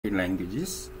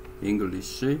languages: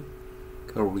 English,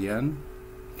 Korean,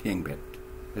 tiếng Việt,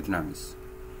 Vietnamese.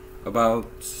 About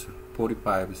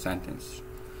 45 sentences.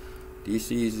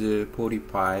 This is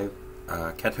 45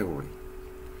 category.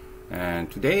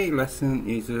 And today's lesson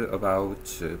is about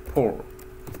 4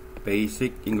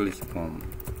 basic English form.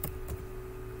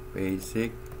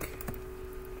 Basic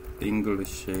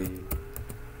English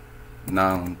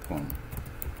noun form.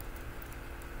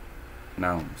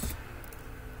 Nouns.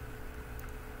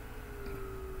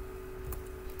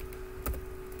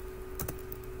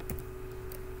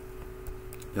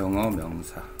 영어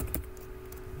명사.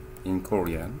 In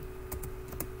Korean.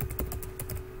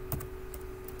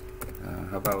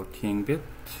 How about tiếng Việt?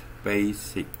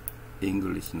 Basic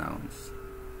English nouns.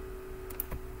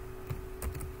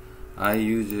 I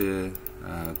use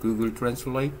Google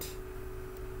Translate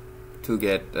to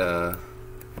get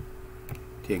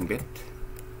tiếng Việt.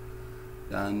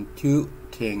 Dan two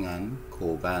tiếng Anh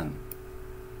của bạn.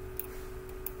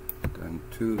 Dan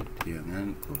two tiếng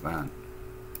Anh của bạn.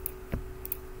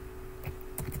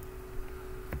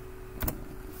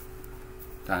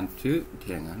 Dan two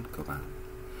tiếng Anh của bạn.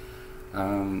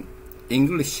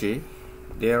 English,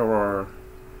 there are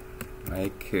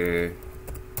like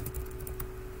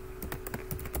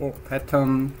 4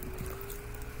 pattern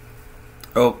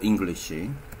of English.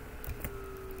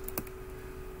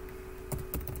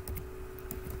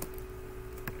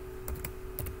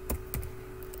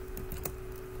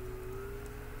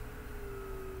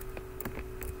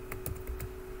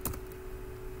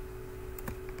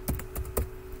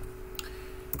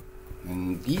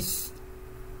 And these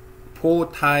 4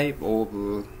 type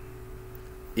of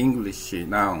English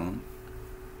noun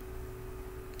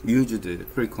used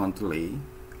frequently,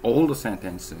 all the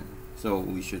sentences, so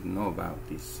we should know about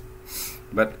this.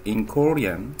 But in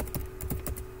Korean,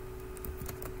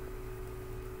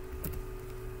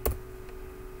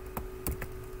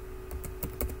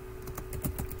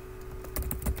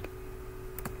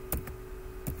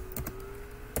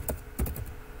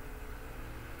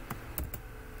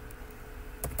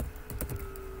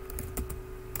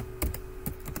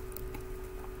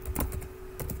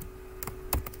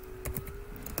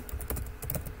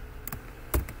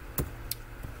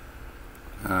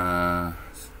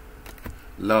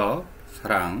 love,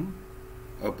 사랑,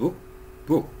 a book,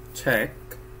 book, 책,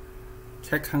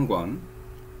 책 한 권,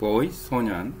 boys,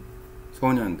 소년,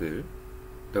 소년들,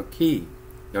 the key,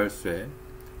 열쇠,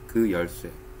 그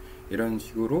열쇠. 이런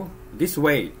식으로 this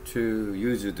way to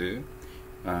use the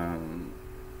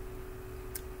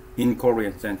in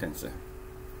Korean sentence.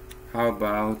 How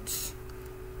about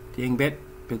tiếng Việt,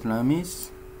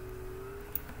 Vietnamese?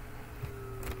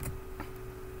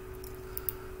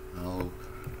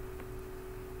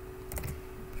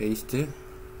 Paste.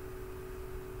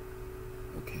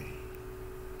 Okay,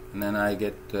 and then I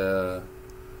get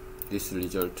this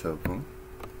result of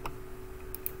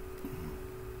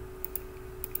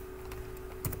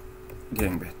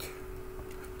tiếng Việt.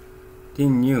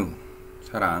 Tin new,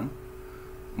 사랑.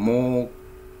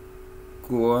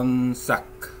 모구원삭,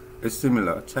 is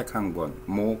similar, 책 한 권.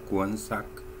 모구원삭.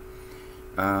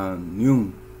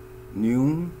 new,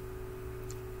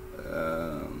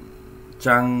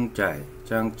 장자이,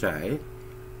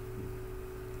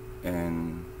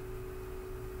 and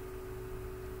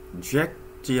Jack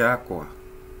Giacqua.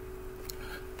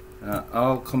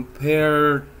 I'll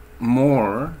compare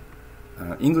more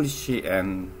English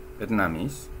and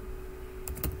Vietnamese,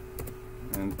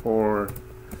 and for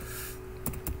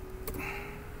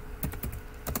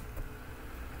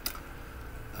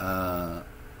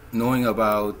knowing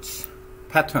about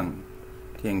pattern,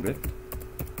 tiếng Việt.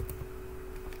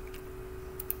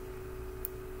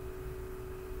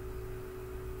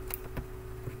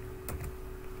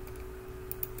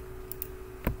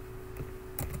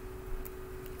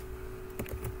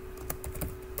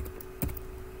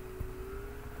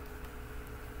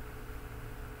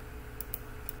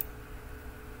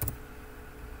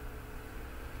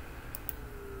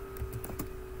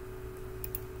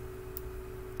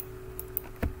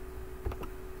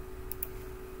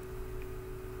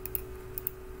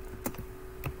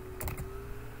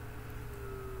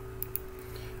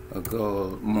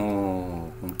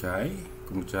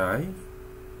 공짜이.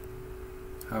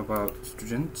 How about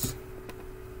students?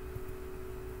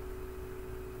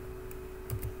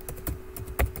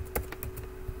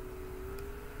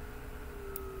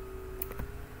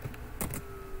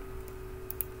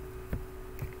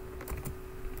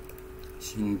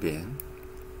 신변.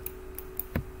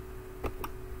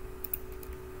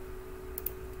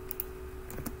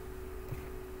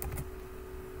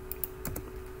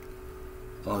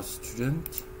 A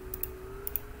student.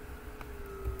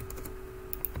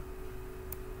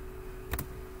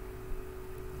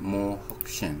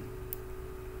 action.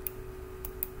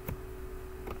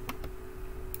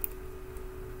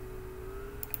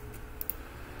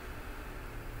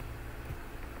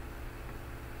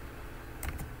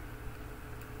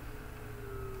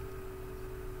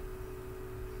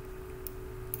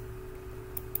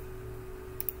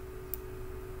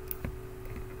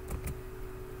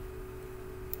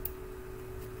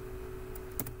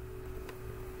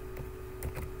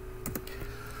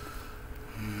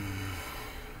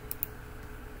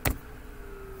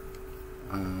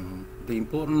 The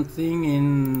important thing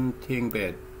in tiếng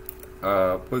Việt,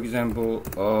 for example,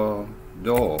 a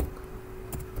dog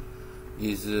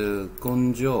is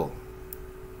con chó.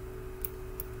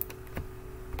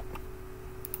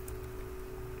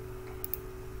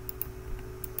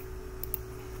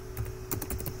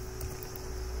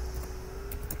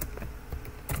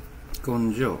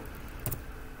 Con chó.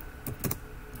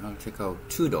 I'll check out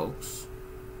two dogs.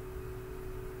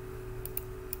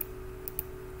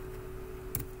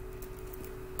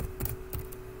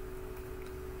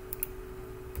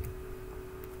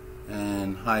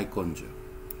 And hai con chó.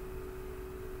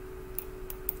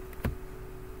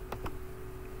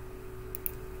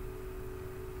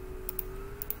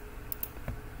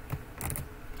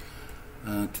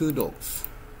 Two dogs.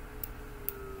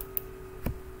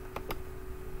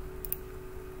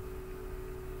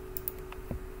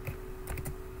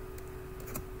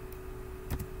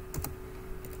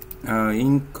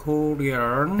 In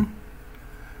Korean,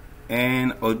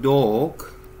 and a dog,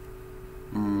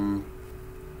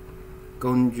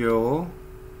 con chó,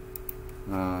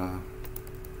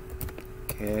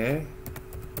 개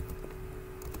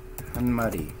한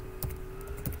마리.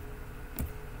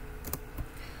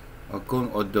 A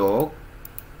dog,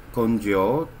 con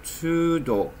chó, two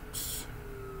dogs.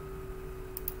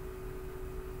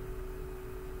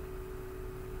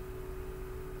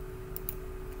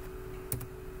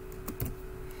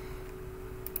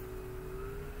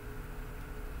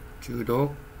 Two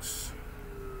dogs,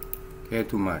 개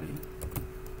두 마리.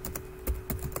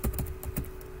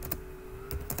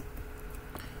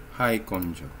 hai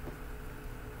con chó.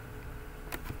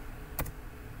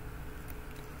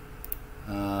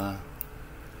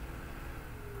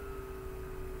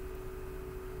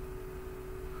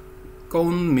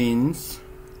 Con means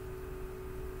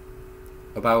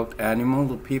about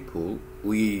animal or people.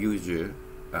 We use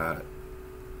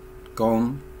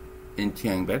con in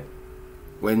tiếng Việt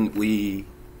when we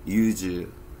use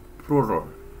plural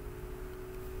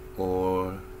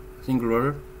or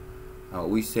singular.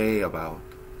 We say about,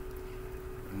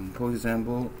 for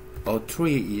example, a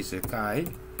tree is a guy.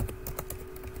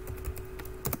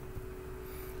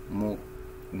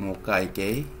 một cái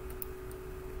cây.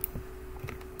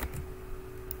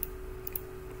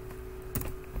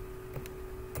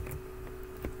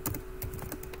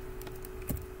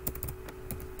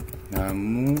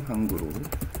 나무 한 그루.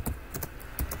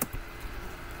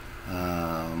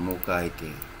 một cái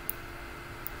cây.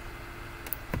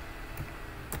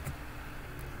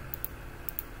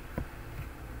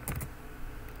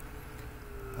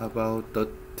 About the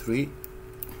tree.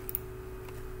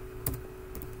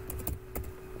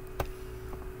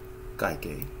 Cái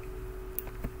cây.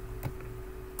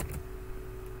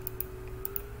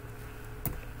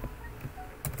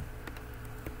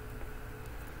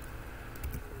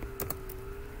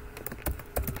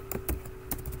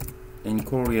 In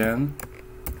Korean,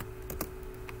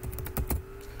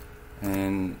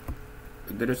 and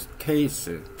there's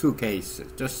two cases.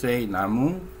 Just say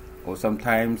나무, or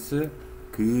sometimes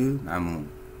그 나무,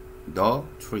 the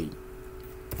tree.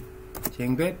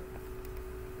 tiếng Việt,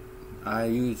 I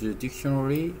use a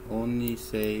dictionary, only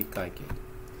say 가게.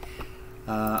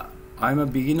 I'm a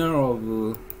beginner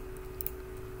of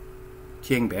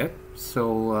tiếng Việt,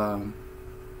 so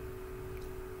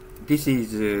this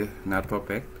is not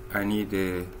perfect. I need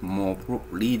more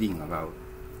reading about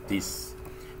this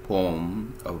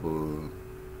form of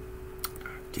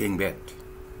tiếng Việt.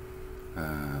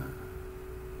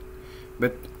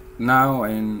 But now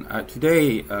and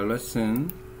today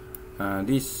lesson,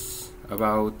 this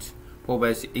about 4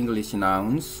 basic English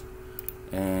nouns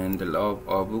and the love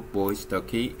of boys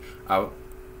Turkey are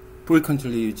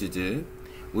frequently used.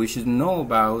 We should know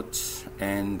about,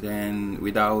 and then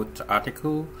without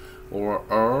article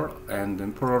or and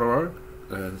then plural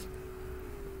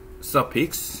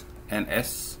suffix and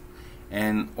s,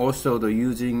 and also the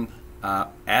using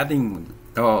adding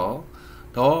the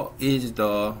is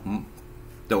the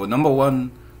number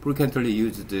one frequently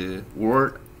used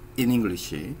word in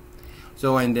English.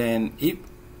 So, and then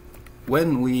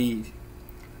when we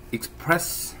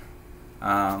express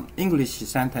English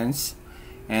sentence,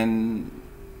 and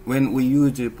when we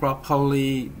use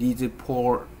properly these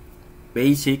 4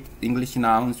 basic English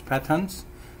nouns patterns,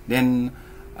 then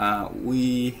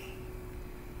we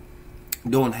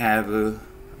don't have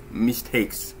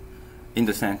mistakes in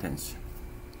the sentence.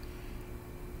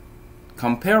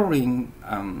 Comparing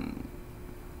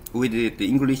with the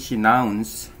English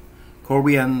nouns,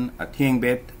 Korean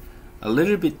Tiengbet a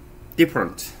little bit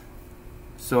different.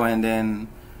 So, and then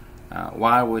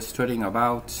while we're studying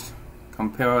about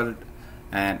compared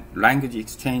and language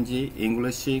exchange,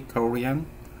 English, Korean,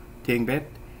 Tiengbet,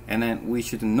 and then we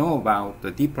should know about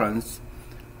the difference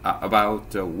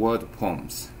about word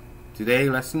forms. Today's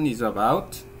lesson is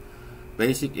about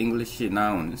basic English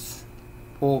nouns,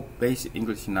 4 basic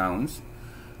English nouns.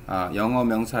 영어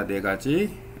명사 4가지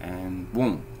and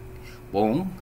몽,